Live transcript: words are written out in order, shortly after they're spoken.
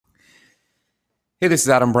Hey, this is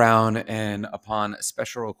Adam Brown, and upon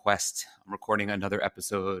special request, I'm recording another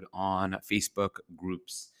episode on Facebook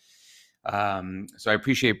groups. So I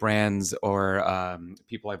appreciate brands or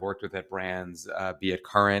people I've worked with at brands, be it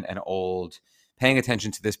current and old, paying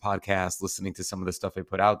attention to this podcast, listening to some of the stuff I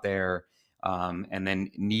put out there, and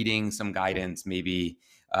then needing some guidance, maybe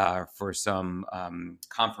for some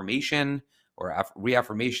confirmation or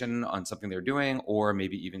reaffirmation on something they're doing, or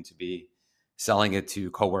maybe even to be selling it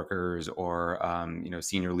to coworkers or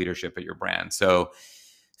senior leadership at your brand. So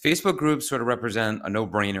Facebook groups sort of represent a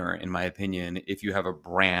no-brainer, in my opinion, if you have a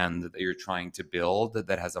brand that you're trying to build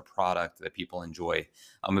that has a product that people enjoy.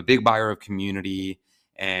 I'm a big buyer of community,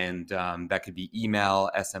 and that could be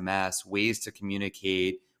email, SMS, ways to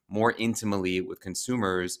communicate more intimately with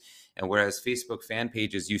consumers. And whereas Facebook fan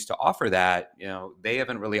pages used to offer that, they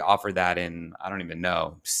haven't really offered that in, I don't even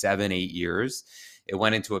know, 7-8 years. It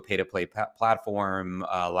went into a pay-to-play platform.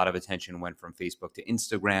 A lot of attention went from Facebook to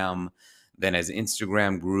Instagram. Then as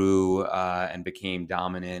Instagram grew and became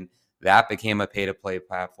dominant, that became a pay-to-play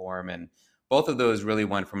platform. And both of those really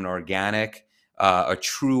went from a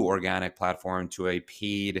true organic platform to a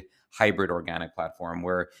paid hybrid organic platform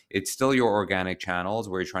where it's still your organic channels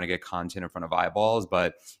where you're trying to get content in front of eyeballs,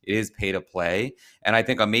 but it is pay to play. And I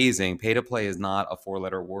think amazing, pay to play is not a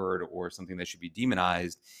 4-letter word or something that should be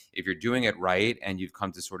demonized. If you're doing it right and you've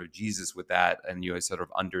come to sort of Jesus with that and you sort of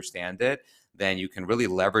understand it, then you can really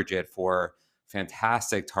leverage it for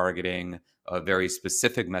fantastic targeting of very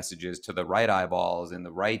specific messages to the right eyeballs in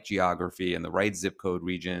the right geography and the right zip code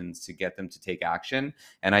regions to get them to take action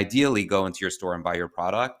and ideally go into your store and buy your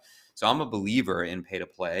product. So I'm a believer in pay to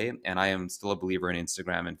play, and I am still a believer in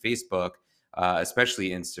Instagram and Facebook, especially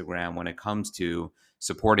Instagram when it comes to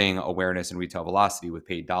supporting awareness and retail velocity with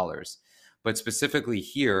paid dollars. But specifically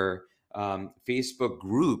here, Facebook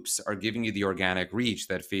groups are giving you the organic reach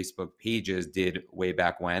that Facebook pages did way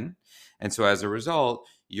back when. And so as a result,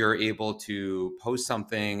 you're able to post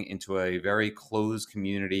something into a very closed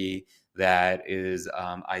community that is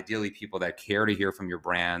ideally people that care to hear from your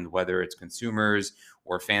brand, whether it's consumers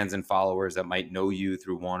or fans and followers that might know you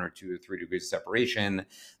through 1 or 2 or 3 degrees of separation.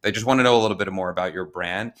 They just want to know a little bit more about your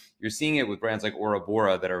brand. You're seeing it with brands like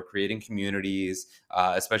Orabora that are creating communities,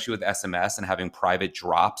 especially with SMS and having private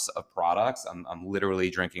drops of products. I'm literally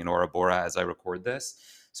drinking an Orabora as I record this.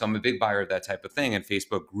 So I'm a big buyer of that type of thing, and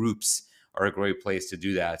Facebook groups are a great place to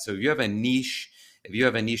do that. So if you have a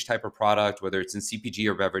niche type of product, whether it's in CPG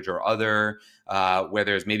or beverage or other, where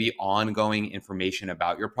there's maybe ongoing information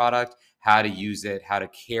about your product, how to use it, how to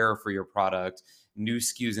care for your product, new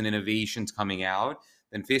SKUs and innovations coming out,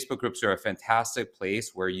 then Facebook groups are a fantastic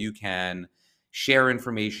place where you can share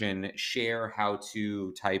information, share how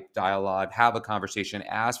to type dialogue, have a conversation,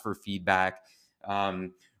 ask for feedback,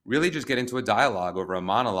 really just get into a dialogue over a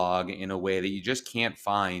monologue in a way that you just can't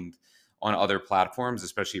find on other platforms,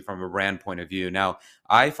 especially from a brand point of view. Now,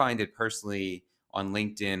 I find it personally on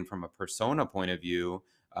LinkedIn from a persona point of view.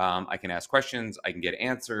 I can ask questions, I can get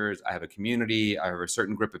answers. I have a community, I have a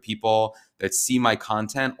certain group of people that see my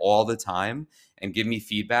content all the time and give me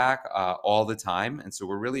feedback all the time. And so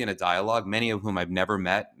we're really in a dialogue, many of whom I've never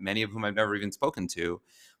met, many of whom I've never even spoken to,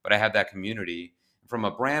 but I have that community. From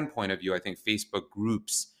a brand point of view, I think Facebook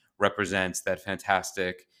groups represents that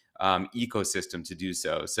fantastic ecosystem to do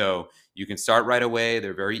so. So you can start right away.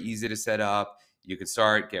 They're very easy to set up. You can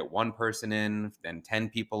get one person in, then 10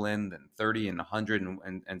 people in, then 30 and 100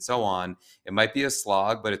 and so on. It might be a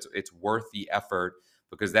slog, but it's worth the effort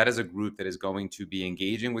because that is a group that is going to be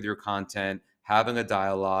engaging with your content, having a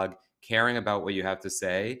dialogue, caring about what you have to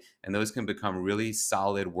say. And those can become really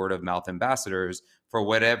solid word of mouth ambassadors for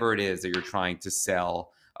whatever it is that you're trying to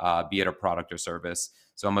sell, be it a product or service.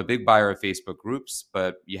 So I'm a big buyer of Facebook groups,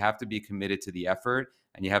 but you have to be committed to the effort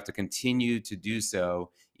and you have to continue to do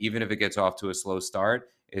so. Even if it gets off to a slow start,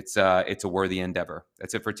 it's a worthy endeavor.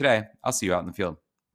 That's it for today. I'll see you out in the field.